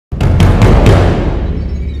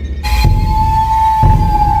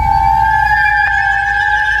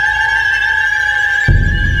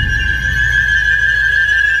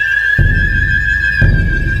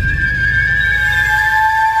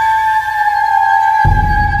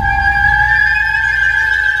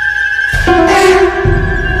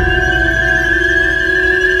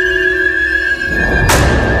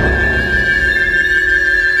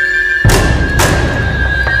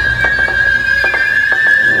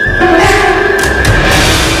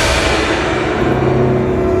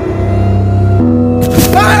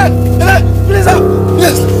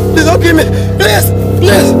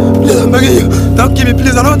me,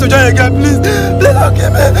 please. I don't want to join again, please. Please don't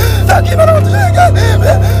kill me. Don't kill me. I don't want to join again.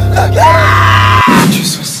 Don't kill me.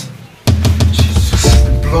 Jesus. Jesus.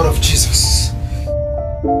 The blood of Jesus.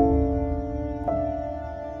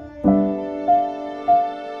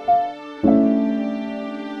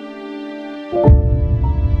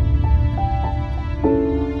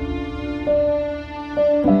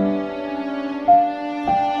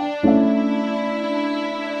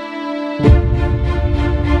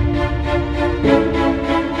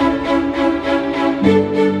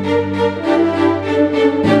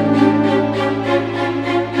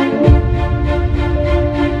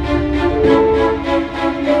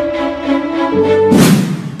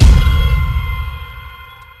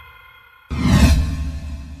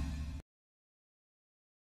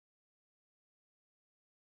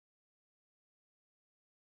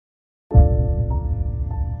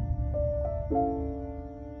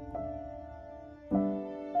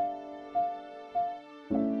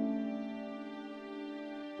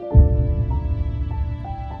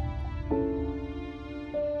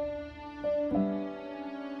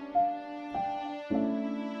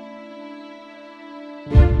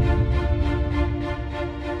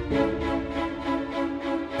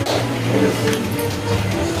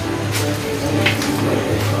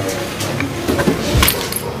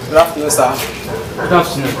 Good afternoon, sir. Good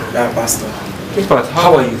afternoon. Yeah, Pastor. Hey, Pat,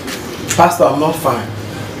 how are you? Pastor, I'm not fine.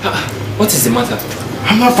 What is the matter?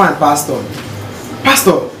 I'm not fine, Pastor.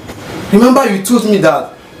 Pastor, remember you told me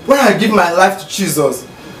that when I give my life to Jesus,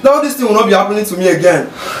 that all this thing will not be happening to me again.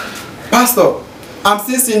 Pastor, I'm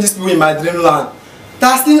still seeing these people in my dreamland.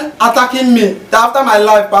 They're still attacking me. They're after my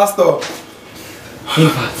life, Pastor. In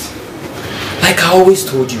fact, like I always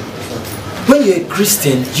told you, when you're a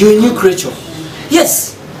Christian, you're a new creature.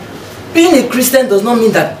 Yes, being a Christian does not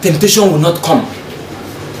mean that temptation will not come.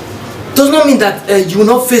 Does not mean that you will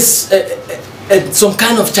not face some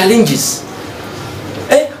kind of challenges.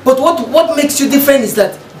 But what makes you different is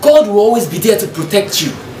that God will always be there to protect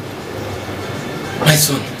you. My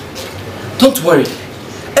son, don't worry.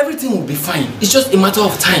 Everything will be fine. It's just a matter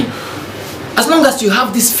of time. As long as you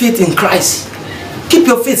have this faith in Christ, keep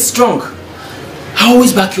your faith strong. I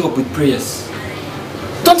always back you up with prayers.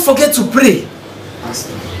 Don't forget to pray.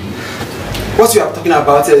 Pastor, what you are talking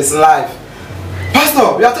about here is life.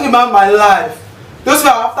 Pastor, we are talking about my life. Those who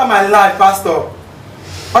are after my life, Pastor.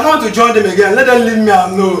 I don't want to join them again. Let them leave me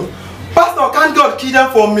alone. Pastor, can't God kill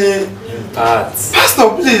them for me? Impact. Pastor,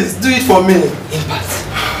 please do it for me. Impact.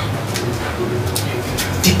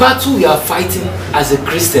 The battle we are fighting as a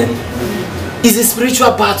Christian is a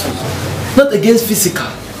spiritual battle, not against physical.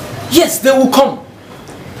 Yes, they will come,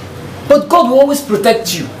 but God will always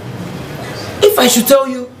protect you. If I should tell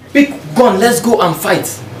you, pick gun, let's go and fight.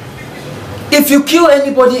 If you kill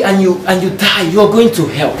anybody and you die, you are going to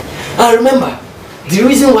hell. And remember, the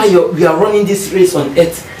reason why we are running this race on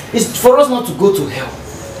earth is for us not to go to hell.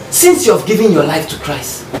 Since you have given your life to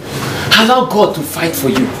Christ, allow God to fight for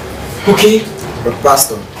you. Okay? But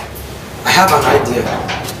Pastor, I have an idea.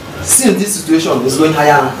 Since this situation is going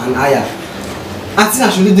higher and higher, I think I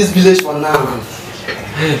should leave this village for now.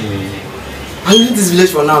 I'll leave this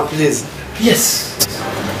village for now, please. Yes,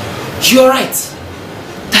 you're right.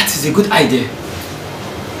 That is a good idea.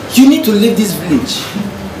 You need to leave this village.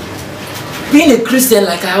 Being a Christian,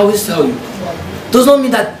 like I always tell you, does not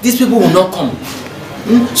mean that these people will not come.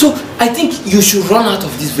 So I think you should run out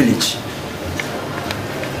of this village.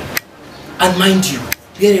 And mind you,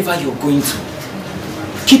 wherever you're going to,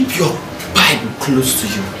 keep your Bible close to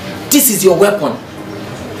you. This is your weapon.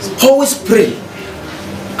 Always pray.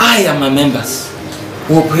 I and my members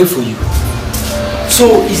will pray for you.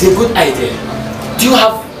 So it's a good idea. Do you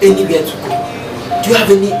have anywhere to go? Do you have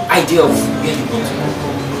any idea of where you want to go?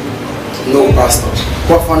 No, Pastor.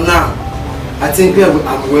 But for now, I think where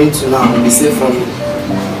I'm going to now will be safe for me.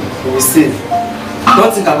 Will be safe.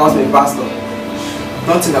 Don't think about me, Pastor.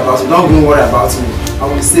 Don't think about it. Don't even worry about me. I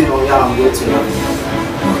will be safe on where I'm going to now.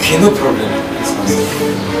 Okay, no problem. Yes, Pastor.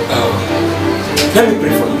 Let me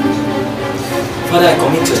pray for you. Father, I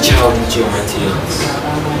commit your child into your mighty hands.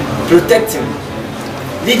 Protect him.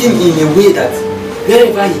 Lead him in a way that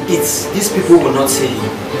wherever he eats, these people will not say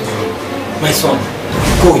him. My son,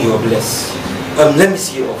 go, you are blessed. Let me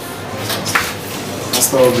see you off.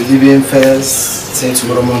 Pastor, I'll be leaving first thing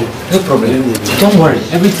tomorrow morning. No problem. Don't worry,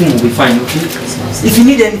 everything will be fine, okay? If you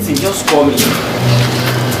need anything, just call me.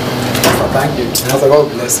 Pastor, thank you. Pastor,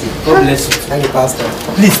 God bless you. God bless you. Thank you, Pastor.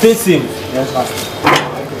 Please stay safe. Yes,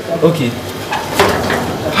 Pastor. Okay.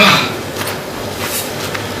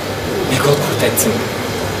 May God protect him.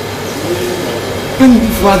 When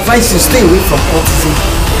people advise you, stay away from autism.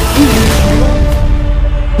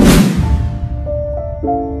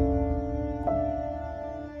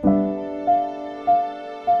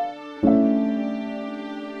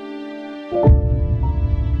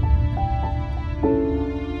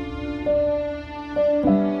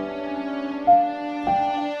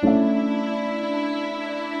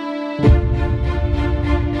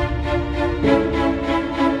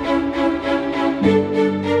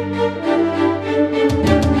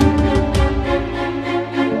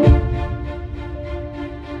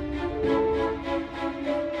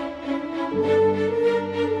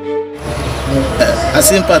 I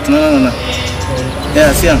see impact. No. Yeah,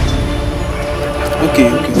 I see him.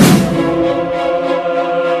 Okay.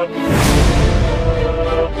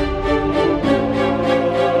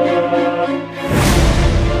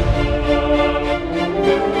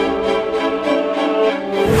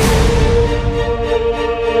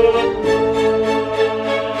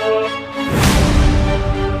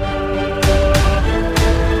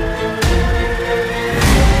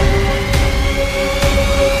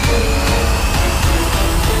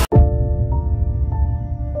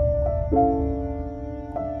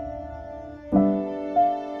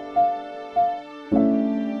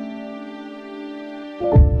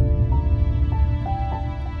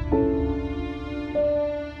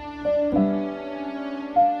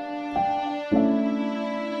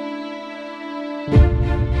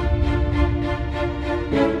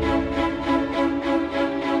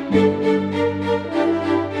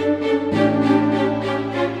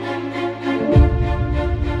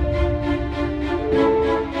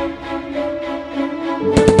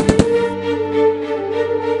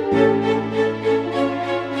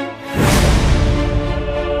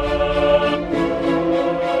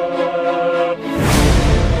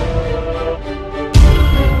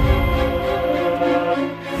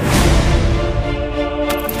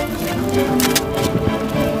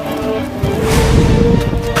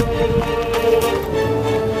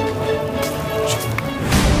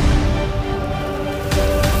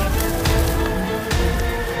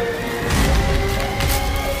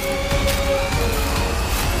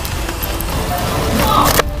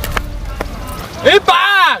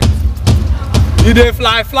 Impact!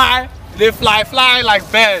 They fly like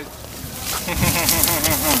birds.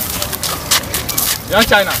 Young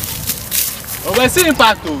China. Oh, we see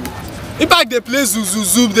Impact too. Impact they play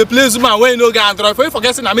zoom, they play zoom and when you no get Android for you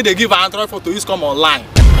forgetting I mean they give Android for to use come online.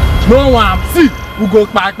 No one see we go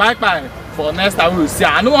back for next time we will see.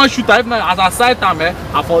 I no want shoot if not as a side time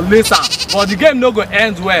I for later. But the game no go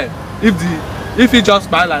end well if it just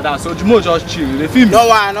buy like that. So Jumo just chill. They feel me? No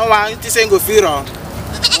one. This ain't go feel wrong.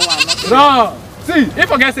 No. See,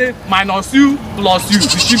 if I get say minus you plus you,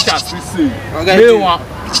 the ship shall still say. Okay. They want,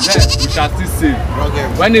 yes, we shall still say. Okay.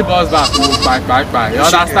 When the boss back, we will back. You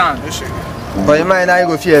understand? But you might not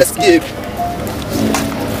go fear escape.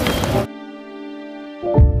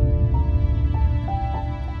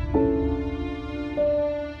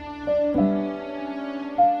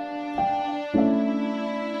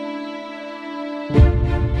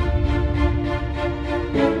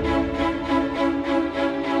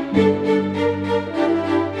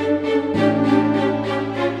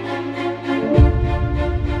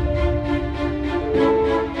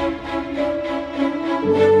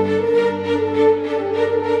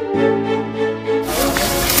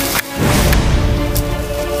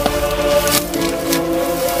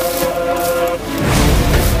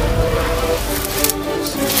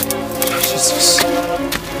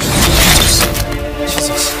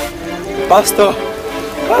 Pastor.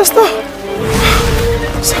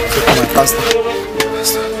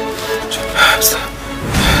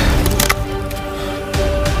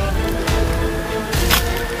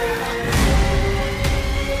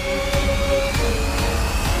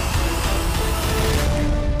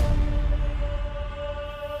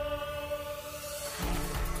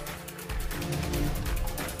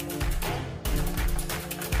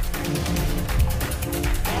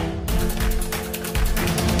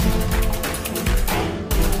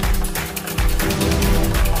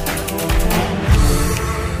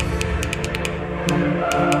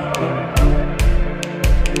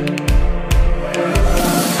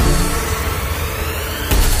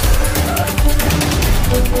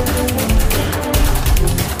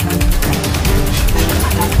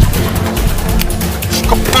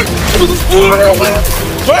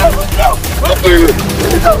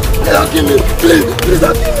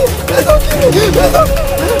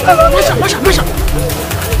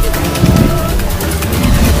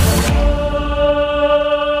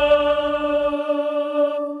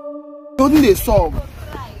 Don't they solve?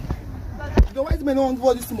 The white men don't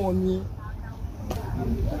want this money.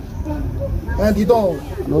 And they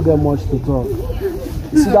don't. No get much to talk.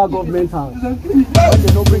 You see that government house? Why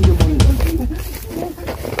they don't bring the money?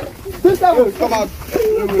 This guy come out.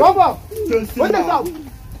 Come out. What is that?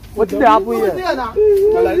 What did happen here?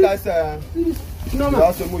 No, like that say. No man.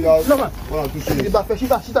 No man.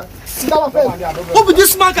 Who be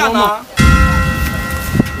this man now?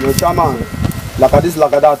 No chairman. Like this,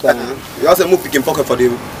 like that. You also move picking pocket for the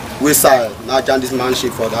west side. Now can this man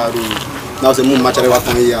shit for that road. Now say move match every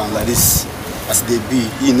time here like this. As they be,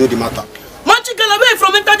 you know the matter. Gala, where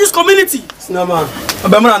from enter this community? No man.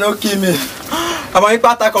 Abemana no kill me. I'm a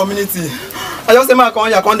part community. I just say my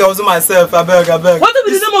con, I can't also myself. I beg. What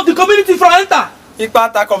is the name of the community from enter?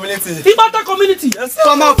 Ipata community. Ipata community. Yes,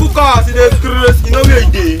 come on, cook us. You know where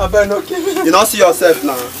you dey. I beg, no kill me. You not see yourself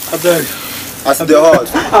now. I beg. I see the heart.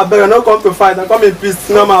 I beg, I don't come to fight. I come in peace.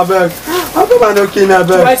 No, I beg. I beg, no kill me. I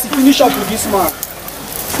beg. Try to finish up with this man.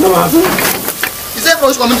 No, I beg. You say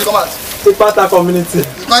which community come out? Ipata community.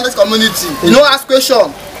 Ipata community. You know ask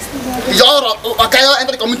question. You just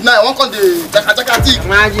enter the community now. One call the Jakatik.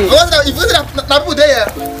 Imagine. If you say that people there.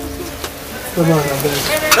 Come on, I beg.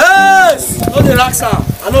 Yes! No dey like sound.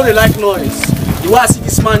 I know they like noise. You want to see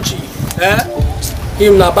this man chief?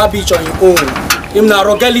 Him na babich on your own. Him na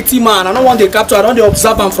rugality man. I don't want to capture. I don't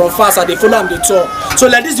observe him from fast. I dey follow him dey talk. So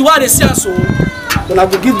like this, the way they see us so. When I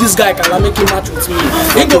go give this guy, can I make him match with me?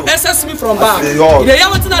 He go SS me from back. He dey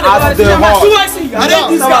hear wetin I dey do. I see. I dey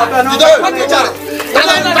this guy.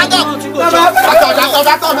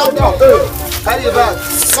 Carry your bag.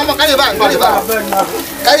 Come on, carry your bag. Carry your bag.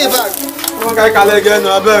 Carry your bag. Come on, carry Kale again,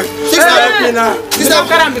 I beg. Sister,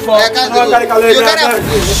 carry him before. Come on, carry Kale again.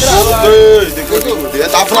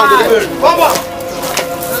 Come on.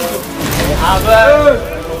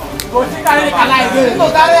 Go see Kale again. Go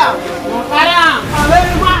carry am. Carry am.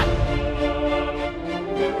 Very much.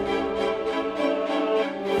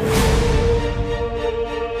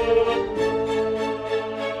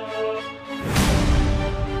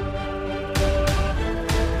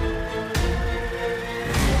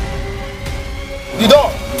 The door.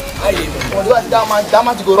 That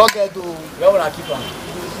man to go rugged though. Where will I keep him?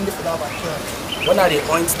 When I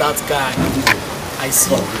point that guy, I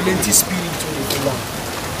see plenty spirit to the floor.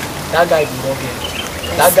 That guy be rugged.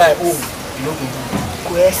 That guy you no go do.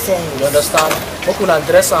 You understand? We could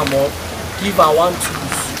dress him up, give him 1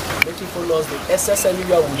 tools, make him follow us the SS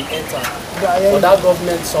anywhere we enter. For that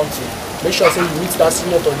government something. Make sure say you meet that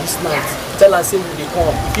senator this night. Tell us say we dey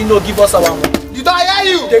come. If he no give us our money. You don't hear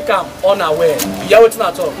you. Take him unaware. You hear wetin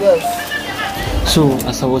I talk? Yes. So,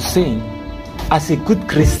 as I was saying, as a good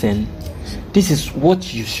Christian, this is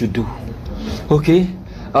what you should do. Okay?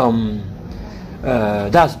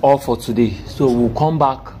 That's all for today. So we'll come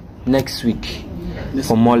back next week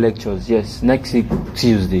for more lectures. Yes, next week,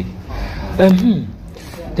 Tuesday.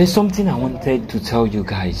 There's something I wanted to tell you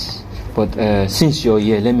guys, but since you're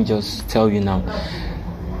here, let me just tell you now.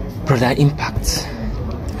 Brother Impact,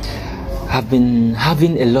 I've been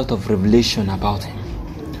having a lot of revelation about him.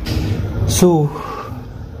 So,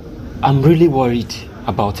 I'm really worried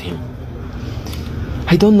about him.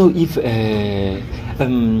 I don't know if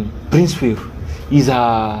Prince Will is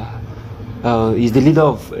the leader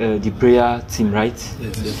of the prayer team, right?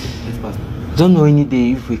 Yes, Pastor. Don't know any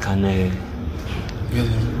day if we can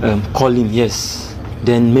call him. Yes,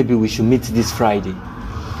 then maybe we should meet this Friday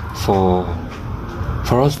for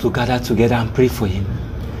us to gather together and pray for him.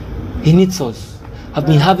 He needs us. I've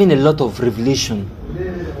been having a lot of revelation.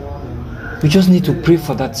 We just need to pray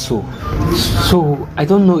for that soul. So I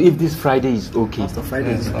don't know if this Friday is okay. Pastor,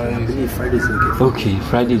 Friday is I believe Friday is okay. Okay,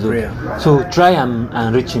 Friday is okay. So try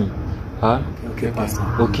and reach him. Huh? Okay, Pastor.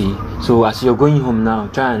 Okay. So as you're going home now,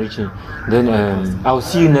 try and reach him. Then I'll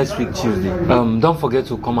see you next week Tuesday. Don't forget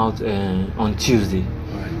to come out on Tuesday.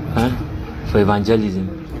 Huh? For evangelism.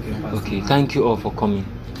 Okay, Pastor. Okay. Thank you all for coming.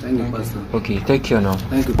 Thank you, Pastor. Okay. Take care now.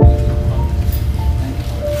 Thank you. God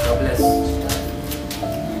bless.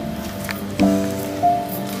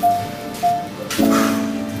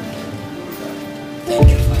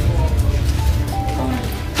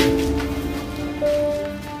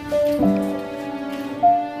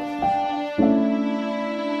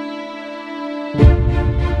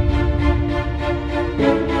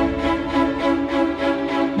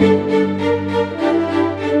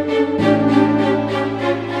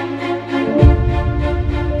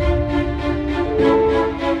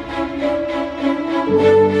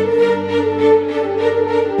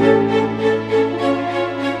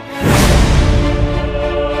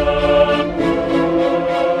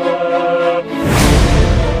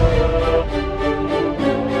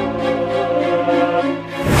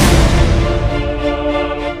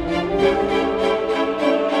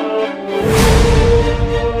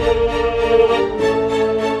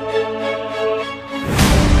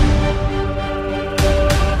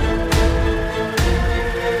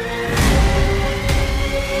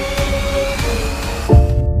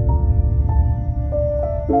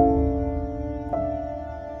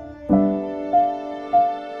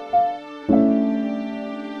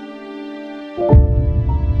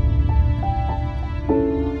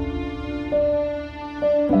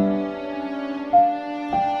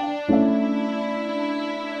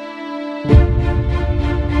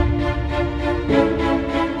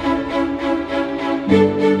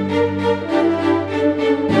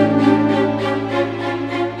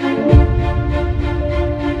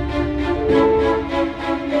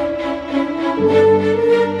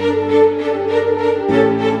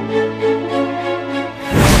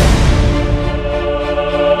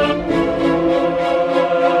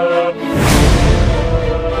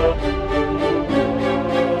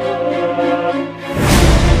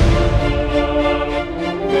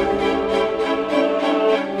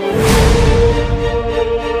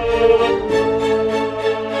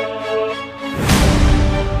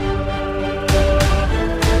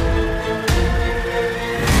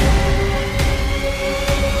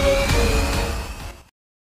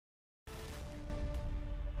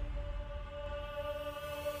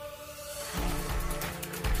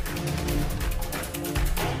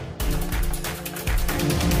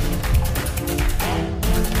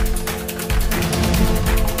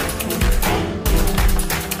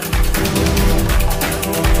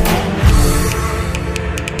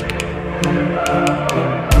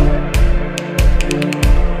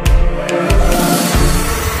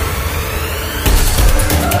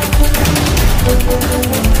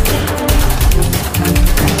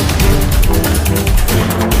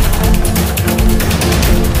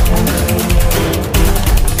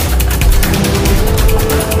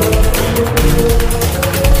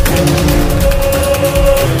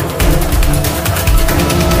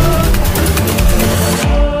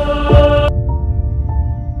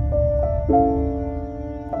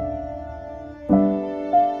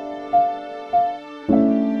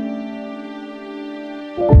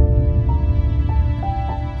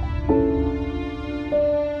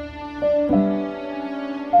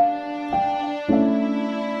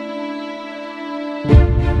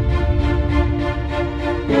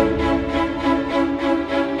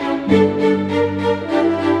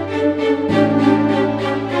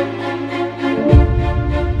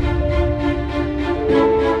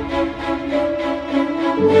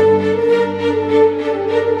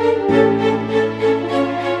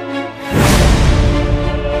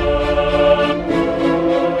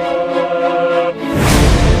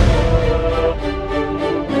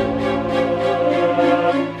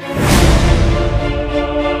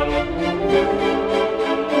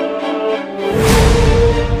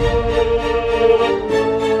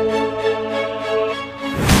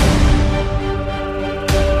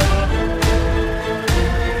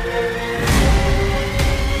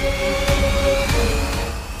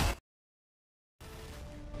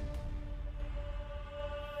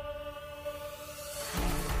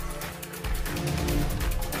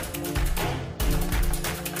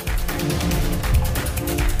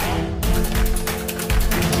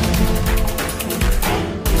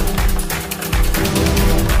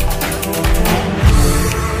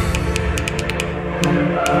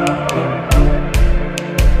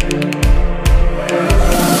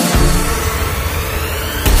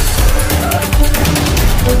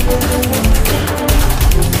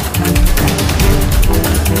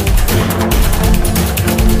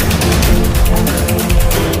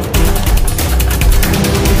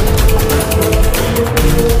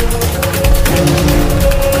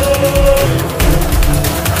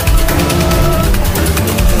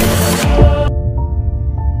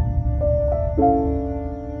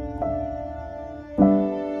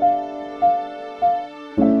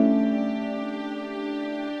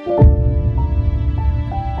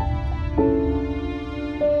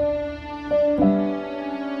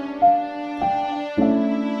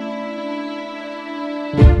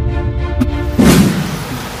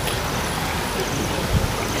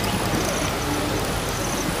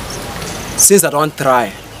 since I don't try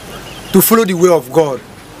to follow the way of God,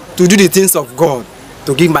 to do the things of God,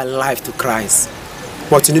 to give my life to Christ,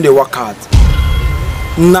 but you need to work hard.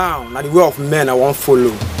 Now the way of men I won't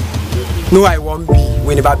follow. No, I won't be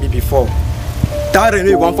when never be before. That rain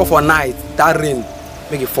we won't fall for night. That rain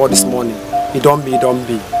make it fall this morning. It don't be, it don't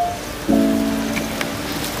be.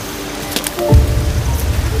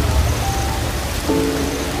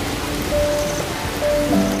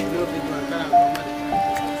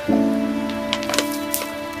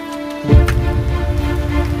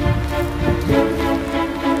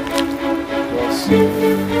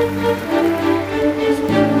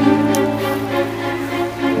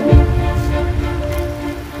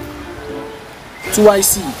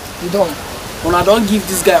 IC, you don't. When I don't give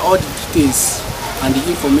this guy all the details and the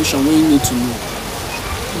information we need to know.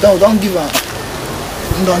 Don't give her.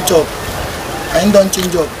 You don't chop. I don't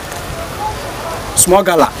change up. Small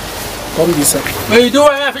Gala, come this way. What you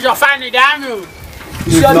doing if you're finding damn you?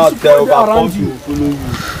 You see all these people around you.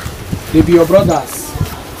 They be your brothers.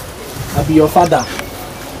 I be your father.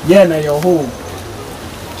 Yeah, now your home.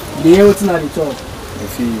 They ain't waiting at the top. I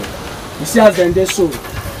feel you. You see as them they so.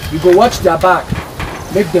 You go watch their back.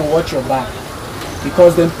 Make them watch your back.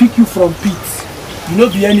 Because them pick you from pits. You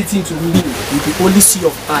not be anything to me. You can only see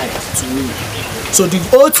your eyes to me. So the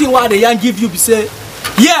whole thing why they yank give you be say,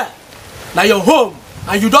 yeah, now you're home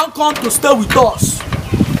and you don't come to stay with us.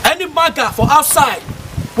 Any banker for outside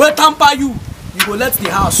will tamper you, you go let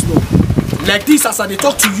the house know. Like this as I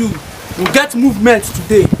talk to you, you get movement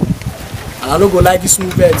today. And I don't go like this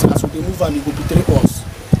movement as we move and you go betray us.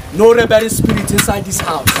 No rebellion spirit inside this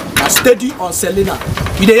house. I steady on Selena.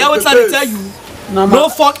 You dey hear what I tell you? No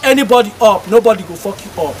fuck anybody up. Nobody go fuck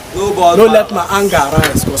you up. No let my anger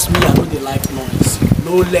rise, cause me I know they like noise.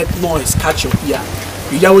 No let noise catch your ear.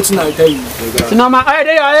 You hear what I tell you? So now my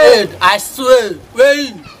head, I swear.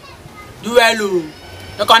 Wait. Do well.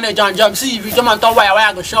 You can't jump. See if you jump on top wire,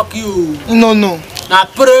 I go shock you. No. Now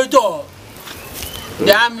predator.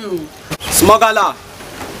 Damn you. Small Gala.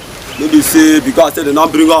 Maybe say because they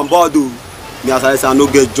don't bring on board. Me as I say I no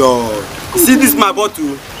get job. See this my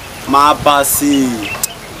bottle. My passy.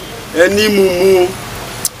 Any mumu.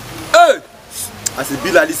 Hey! As it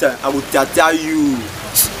be like this, I will tell you.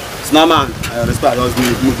 Snowman, I respect us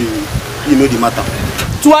moving. You know the matter.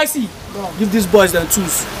 2IC. Give these boys them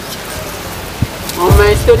tools. Oh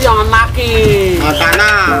my story on knocking.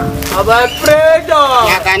 Makana. About predator.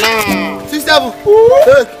 Makana. 67.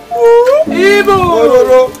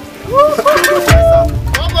 Evil.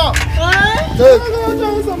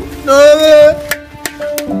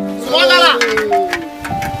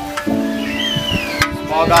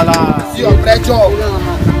 Small Gala. See your pressure.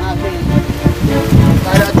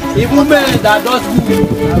 Even men that does good.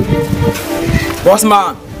 Boss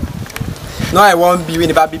man, no I won't be when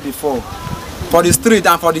never be before. For the street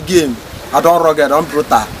and for the game, I don't rugged, I don't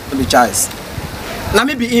brutal, to be choice. Now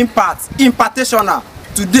me be impartational.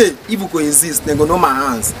 Today, if you coexist, they go know my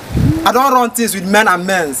hands. I don't run things with men and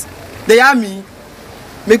men's. They hear me,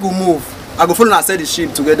 make we move. I go follow and set the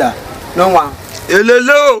ship together. No one.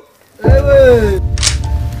 Hello. Hey.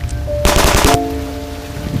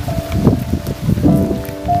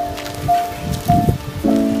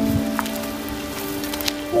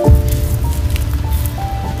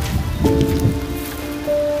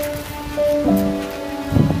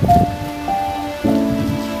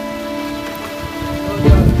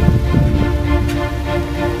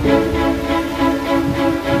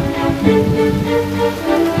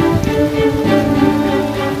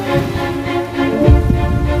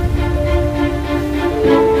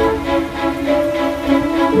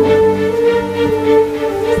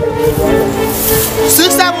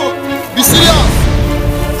 Be serious.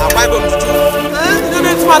 I'm Bible Juju. You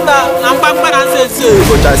don't matter. I'm back when I say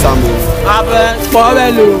Go try some.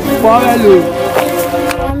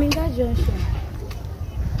 I'm in that junction.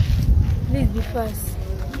 Please be fast.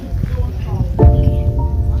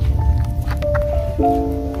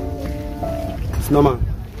 Snowman,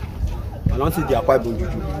 I don't see the Akwa Ibom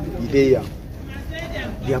Juju. He dey here.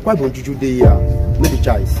 The Akwa Ibom Juju dey here. No be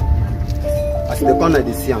choice. As the corner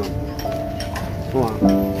they see him.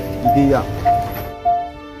 He dey here.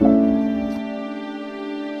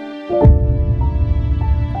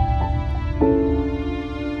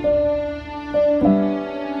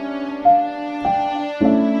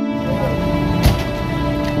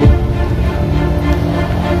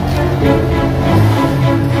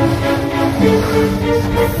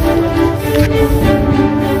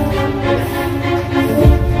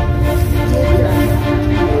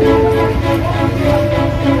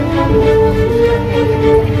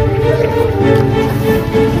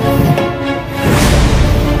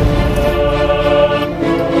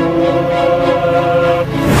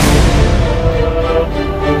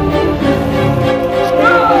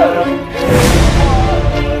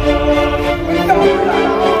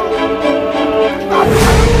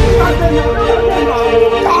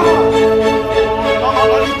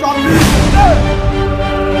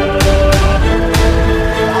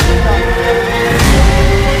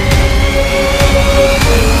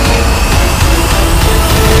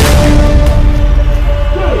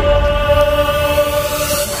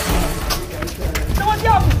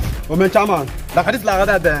 man, chairman. Like this, like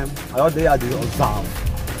that, them. I don't dare to observe.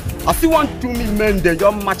 I see 1 2 million men there.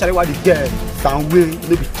 Just match what they get. Some way,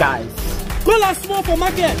 maybe child. Call us small for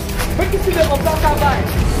market. Make you see the observe that guy.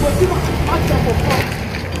 We'll see match for fun.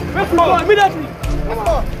 Let's go immediately. Let's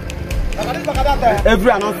go.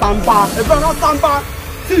 Everyone on standby. Everyone on standby.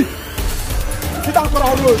 See. Sit down for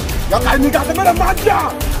our road. You can't make a man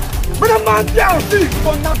down. See.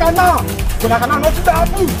 Konakana not to the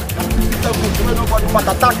apple. Nobody but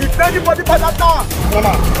attack. If anybody but attack.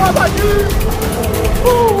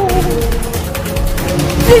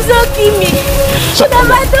 Please don't kill me. Shut up,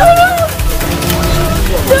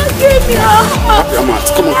 don't kill me. Your mouth.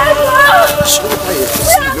 Come on.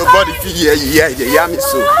 Nobody feel here. You hear me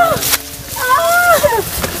so.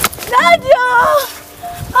 Nadia!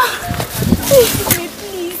 Please,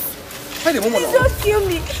 please don't kill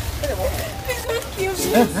me. Please don't kill me.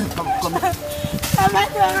 Come.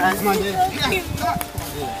 Please don't kill me.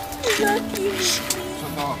 Please don't kill me.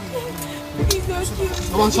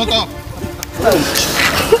 Come on, shut up.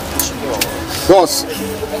 Boss,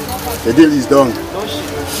 the deal is done.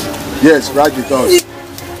 Yes, right with us.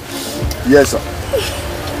 Yes, sir.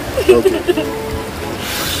 Okay.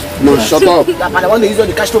 No, shut up. I want to use all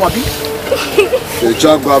the cash to my bill. The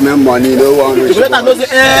job government money, no one will shut up.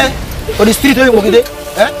 For the street, where you walk there?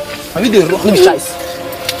 I mean, the rock, no choice.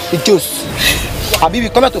 The juice. Habibi,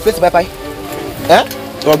 come here to face bye-bye.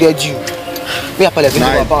 Don't get you. We are playing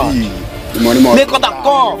the money more. Make contact,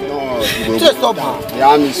 come. Just stop.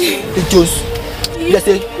 Yeah, miss. The juice. Let's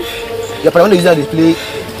say, you're probably using the play.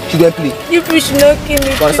 You don't play. You should not kill me.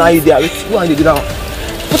 Because I there. Who are you do now?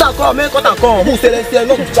 Put and come, make contact, come. Who say let's say,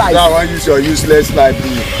 not to choice. Now, I use your useless life.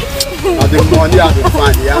 And the money I will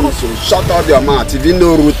find, yeah, so shut up your mouth. If you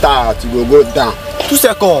know root out, you will go down. 2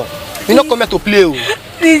 seconds. You not come here to play.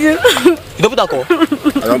 Please. You don't put that call.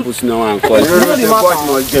 I don't put no one call. The boss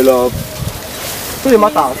must get up. What's the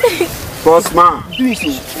matter? Boss man. Do it.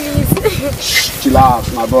 Chill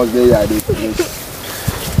out, my boss there.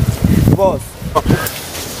 Boss.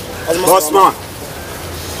 Boss man.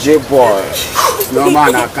 J-boy. No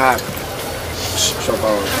man, I can't. Shut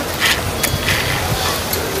up.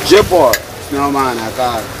 J-boy. No man, I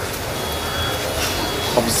can't.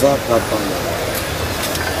 Observe that banner.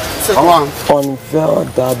 Come on. Unveil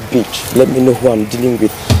that bitch. Let me know who I'm dealing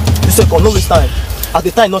with. 2 seconds, no waste time. At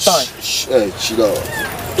the time, no time. Hey, chill out.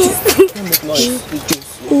 Don't make noise.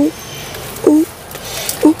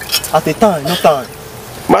 At the time, no time.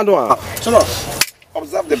 Madwa. Shut up.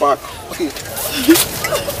 Observe the back. Okay.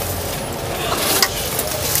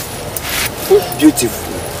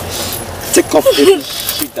 Beautiful. Take off every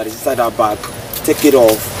shit that is inside our bag. Take it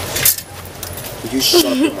off. You shut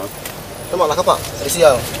up, man. Come on, Lakapa. I see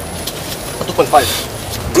you.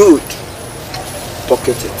 2.5. Good.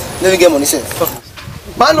 Pocket it. Let me get money, sir.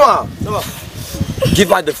 Manuel. Give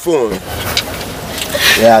her the phone.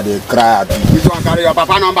 Yeah, they cry. This one carry your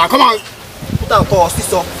papa number. Come on. Put on call,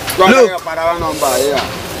 sister. Look. Your papa number, yeah.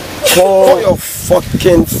 Call your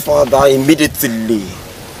fucking father immediately.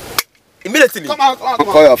 Immediately. Come on.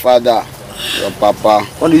 Call your father. Your papa.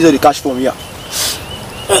 Want to use the cash from here?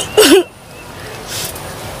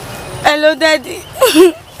 Hello, Daddy.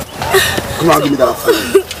 Come on, give me that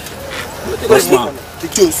phone. Yes, man. The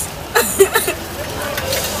juice.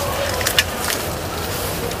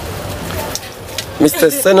 Mr.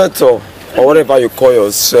 Senator, or whatever you call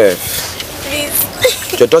yourself,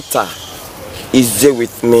 Please. your daughter is there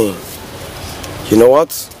with me. You know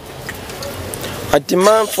what? I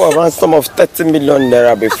demand for a ransom of 30 million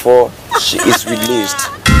naira before she is released.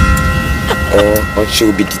 Or she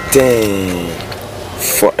will be detained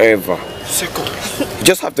forever. You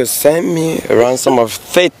just have to send me a ransom of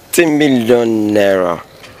 30 million naira.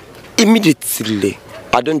 Immediately.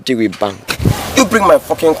 I don't deal with bank. You bring my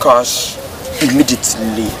fucking cash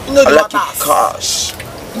immediately. I like it cash.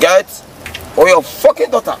 Get? Or your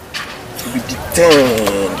fucking daughter will be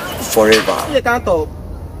detained forever. You can't talk.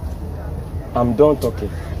 I'm done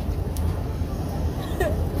talking.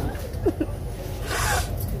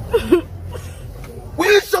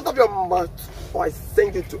 Will you shut up your mouth or I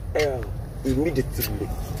send you to hell immediately?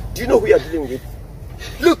 Do you know who you're dealing with?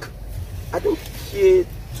 Look, I don't care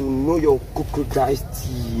to know your crocodile's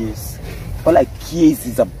tears. All I care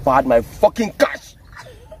is about my fucking cash.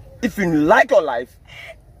 If you like your life,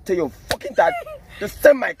 tell your fucking dad to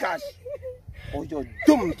send my cash or you're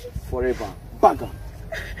doomed forever. Bagger.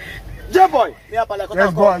 J-boy! Yes,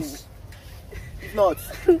 boss. If not,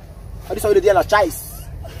 I just already a choice.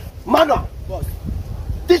 Mano,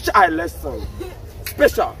 teach I lesson.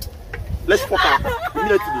 Special. Let's fuck out.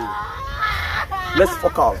 Immediately. Let's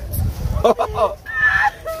fuck out.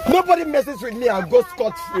 Nobody messes with me and go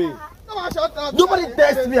scot-free. Come on, shut up. Nobody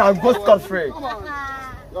tests me and go scot-free. Come on.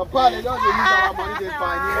 Your pal, they just use our money, they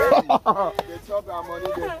fine. They chop our money,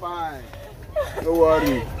 they fine. Don't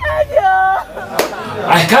worry.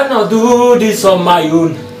 I cannot do this on my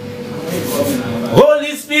own.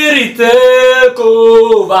 Holy Spirit, take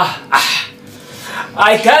over.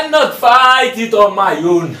 I cannot fight it on my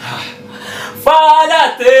own.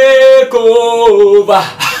 Father, take over.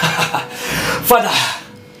 Father,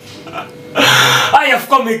 I have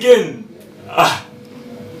come again.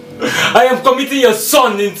 I am committing your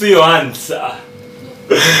son into your hands.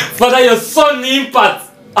 Father, your son Impact.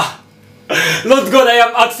 Lord God, I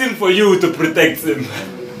am asking for you to protect him.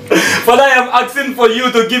 Father, I am asking for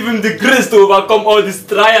you to give him the grace to overcome all these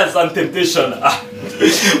trials and temptation.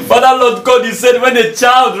 Father, Lord God, you said when a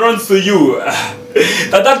child runs to you,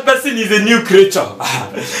 that person is a new creature.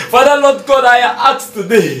 Father, Lord God, I ask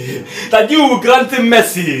today that you will grant him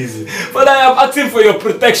mercies. Father, I am asking for your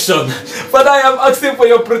protection. Father, I am asking for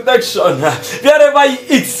your protection. Wherever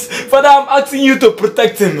he is, Father, I am asking you to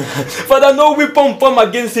protect him. Father, no weapon formed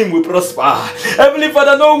against him will prosper. Heavenly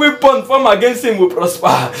Father, no weapon formed against him will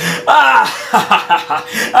prosper.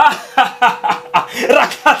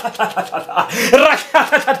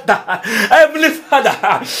 Heavenly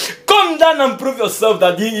Father, come down and prove yourself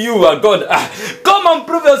that you are God. Come and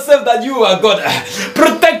prove yourself that you are God.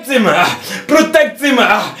 Protect him. Protect him.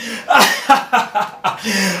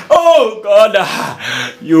 Oh God,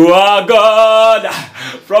 you are God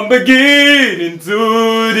from beginning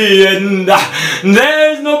to the end.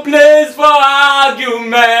 There is no place for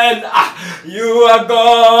argument. You are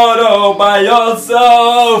God all by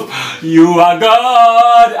yourself. You are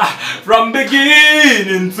God from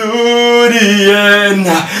beginning to the end.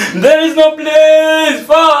 There is no place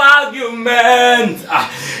for argument.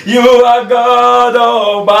 You are God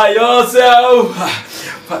all by yourself.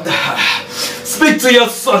 Father, speak to your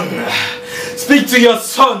son. Speak to your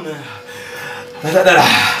son.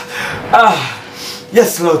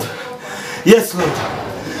 Yes, Lord. Yes, Lord.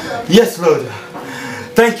 Yes, Lord.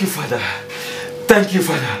 Thank you, Father. Thank you,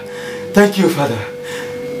 Father. Thank you, Father.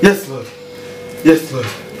 Yes, Lord. Yes, Lord.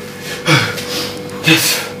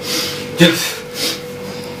 Yes. Yes.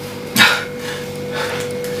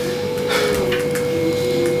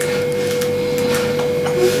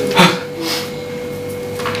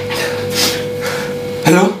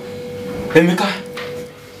 Hello? Emeka?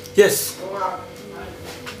 Yes.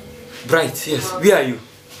 Bright, yes. Where are you?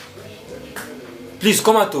 Please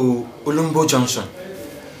come out to Olumbo Junction.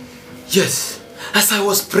 Yes. As I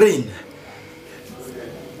was praying,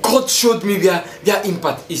 God showed me where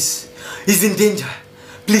Impact is. He's in danger.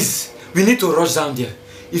 Please, we need to rush down there.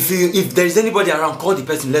 If there is anybody around, call the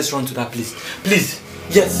person. Let's run to that place. Please.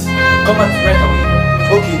 Yes. Come out right away.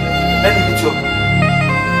 Okay. Let me meet you.